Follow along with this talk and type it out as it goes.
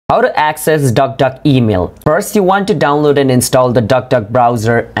How to access DuckDuck email. First, you want to download and install the DuckDuck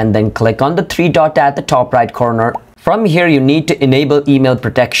browser and then click on the three dot at the top right corner. From here, you need to enable email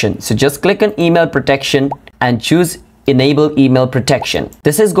protection. So just click on email protection and choose enable email protection.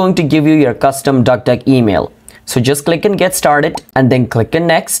 This is going to give you your custom DuckDuck email. So just click and get started and then click on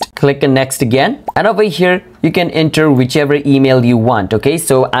next, click on next again. And over here, you can enter whichever email you want. Okay,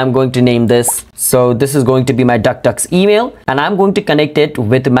 so I'm going to name this. So this is going to be my DuckDuck's email and I'm going to connect it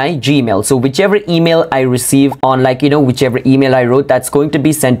with my Gmail. So whichever email I receive on whichever email I wrote, that's going to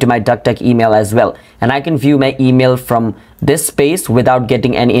be sent to my DuckDuck email as well. And I can view my email from this space without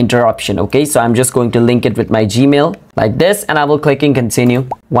getting any interruption. Okay, so I'm just going to link it with my Gmail like this and I will click and continue.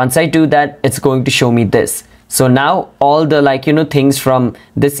 Once I do that, it's going to show me this. So now all the things from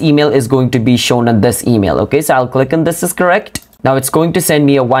this email is going to be shown on this email. Okay, so I'll click on this is correct. Now it's going to send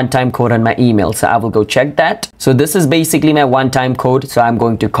me a one-time code on my email. So I will go check that. So this is basically my one-time code. So I'm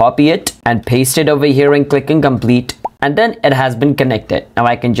going to copy it and paste it over here and click on complete. And then it has been connected. Now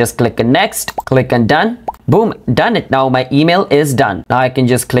I can just click on next, click on done. Boom, done it. Now my email is done. Now I can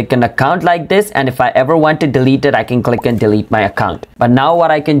just click on account like this. And if I ever want to delete it, I can click and delete my account. But now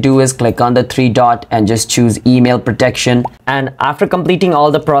what I can do is click on the three dot and just choose email protection. And after completing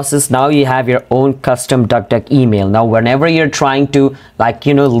all the process, now you have your own custom DuckDuck email. Now, whenever you're trying to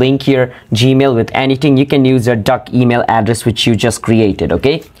link your Gmail with anything, you can use your Duck email address, which you just created.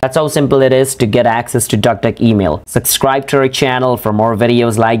 Okay, that's how simple it is to get access to DuckDuck email. Subscribe to our channel for more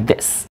videos like this.